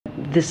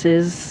this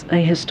is a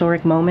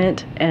historic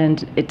moment,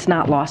 and it's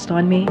not lost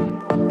on me.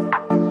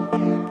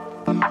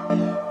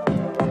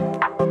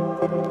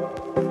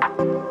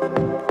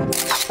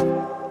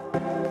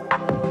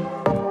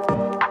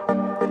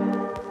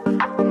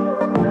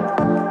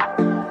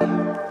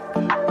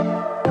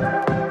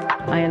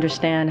 I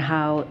understand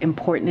how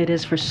important it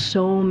is for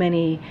so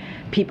many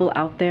people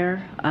out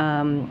there,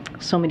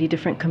 so many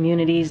different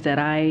communities that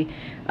I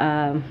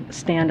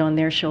stand on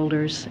their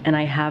shoulders, and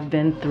I have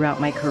been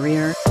throughout my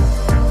career.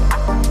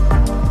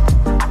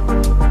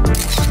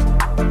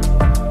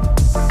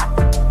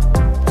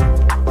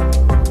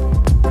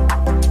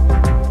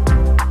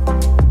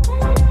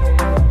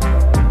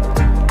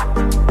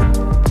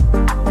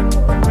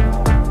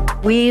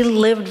 We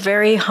lived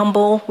very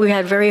humble. We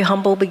had very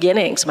humble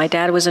beginnings. My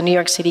dad was a New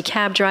York City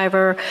cab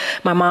driver.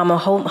 My mom a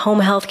home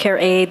health care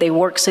aide. They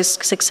worked six,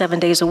 7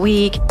 days a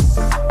week.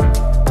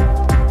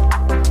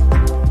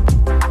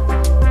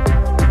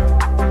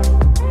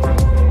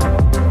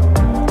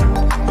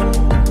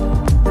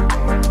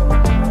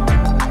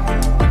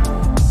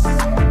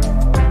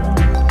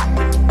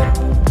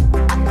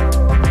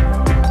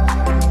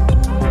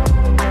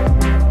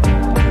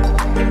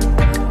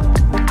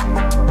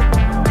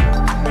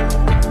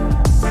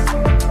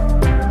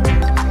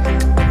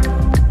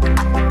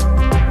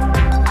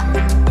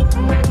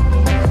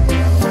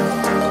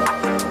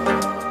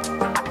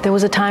 There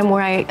was a time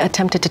where I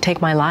attempted to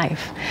take my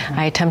life.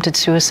 I attempted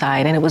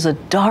suicide, and it was a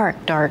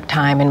dark, dark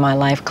time in my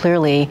life,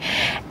 clearly.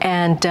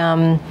 And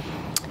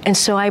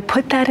so I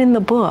put that in the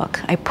book.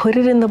 I put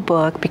it in the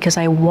book because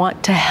I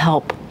want to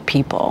help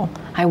people.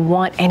 I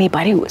want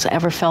anybody who's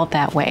ever felt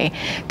that way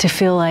to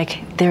feel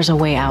like there's a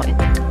way out.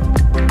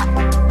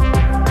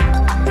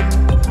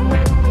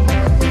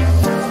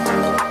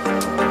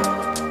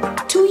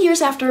 2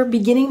 years after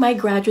beginning my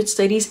graduate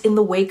studies in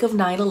the wake of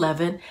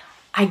 9/11,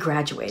 I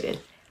graduated.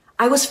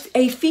 I was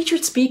a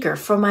featured speaker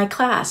for my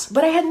class,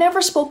 but I had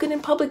never spoken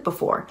in public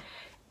before.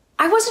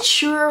 I wasn't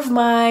sure of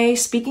my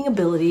speaking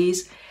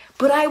abilities,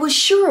 but I was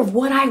sure of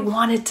what I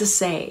wanted to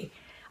say.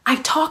 I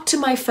talked to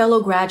my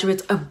fellow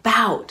graduates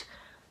about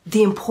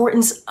the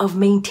importance of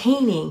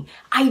maintaining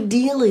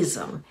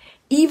idealism,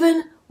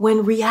 even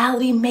when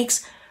reality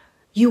makes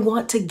you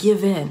want to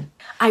give in.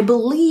 I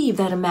believe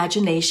that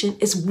imagination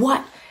is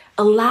what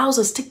allows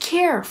us to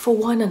care for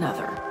one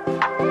another.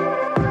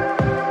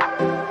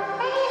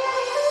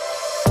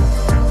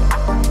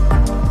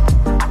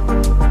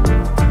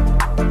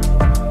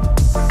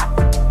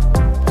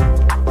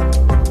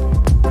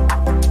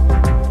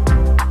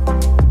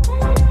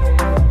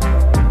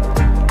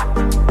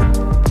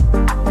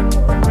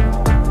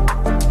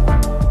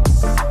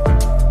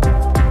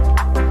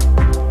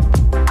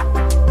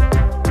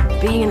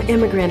 Being an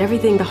immigrant,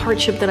 everything, the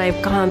hardship that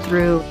I've gone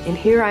through, and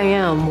here I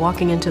am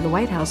walking into the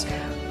White House,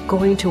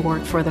 going to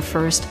work for the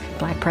first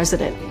Black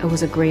president. It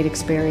was a great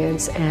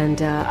experience,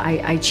 and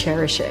I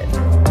cherish it.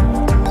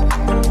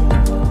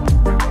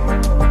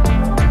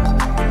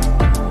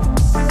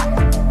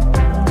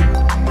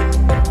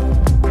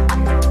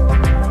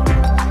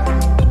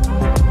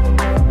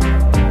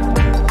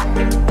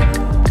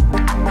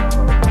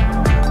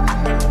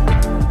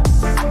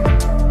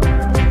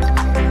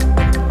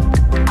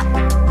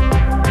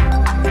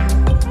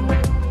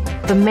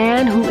 The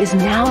man who is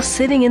now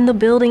sitting in the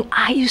building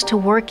I used to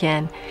work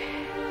in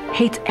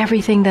hates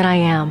everything that I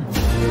am.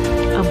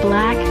 A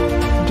Black,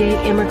 gay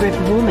immigrant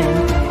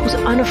woman who's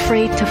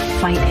unafraid to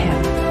fight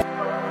him.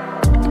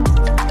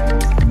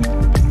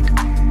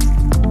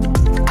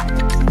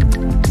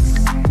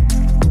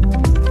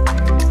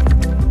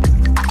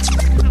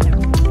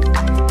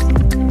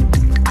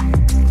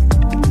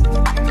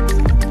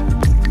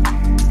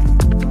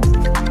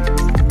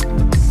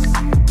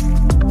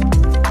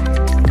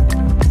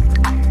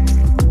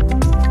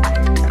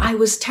 I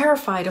was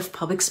terrified of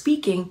public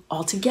speaking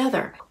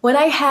altogether. When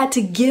I had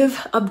to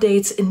give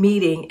updates in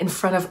meeting in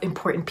front of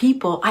important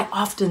people, I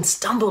often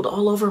stumbled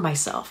all over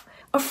myself.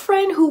 A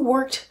friend who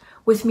worked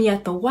with me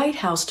at the White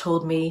House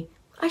told me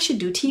I should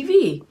do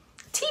TV.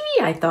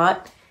 TV, I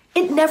thought.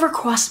 It never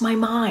crossed my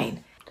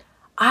mind.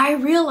 I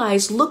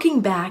realized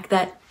looking back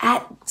that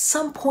at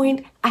some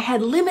point I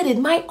had limited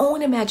my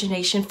own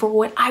imagination for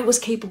what I was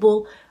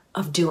capable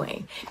of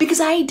doing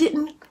because I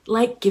didn't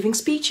like giving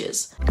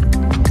speeches.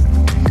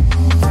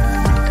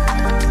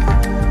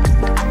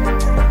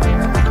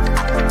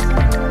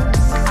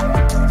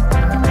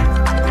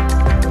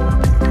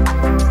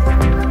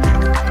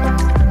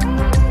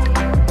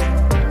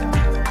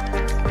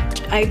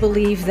 I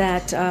believe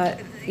that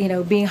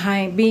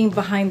being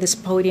behind this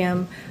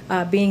podium,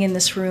 being in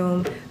this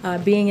room,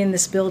 being in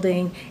this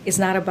building is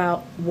not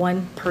about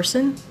one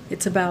person.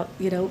 It's about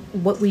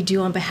what we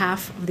do on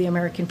behalf of the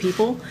American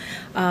people.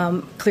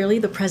 Clearly,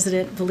 the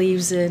president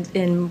believes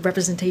in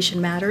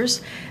representation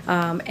matters,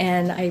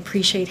 and I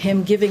appreciate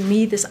him giving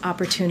me this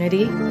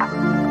opportunity.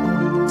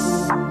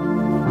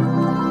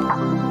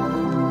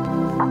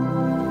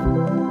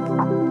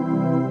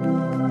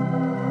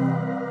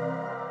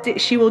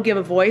 she will give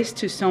a voice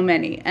to so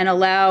many and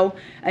allow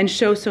and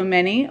show so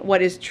many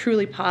what is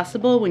truly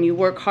possible when you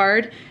work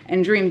hard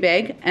and dream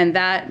big, and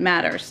that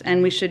matters.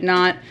 And we should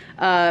not,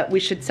 we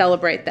should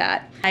celebrate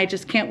that. I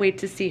just can't wait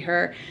to see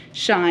her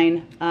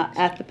shine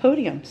at the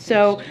podium.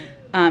 So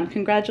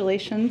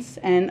congratulations,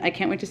 and I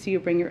can't wait to see you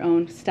bring your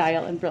own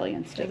style and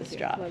brilliance to this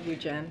job. Love you,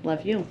 Jen.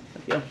 Love you.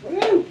 Love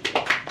you.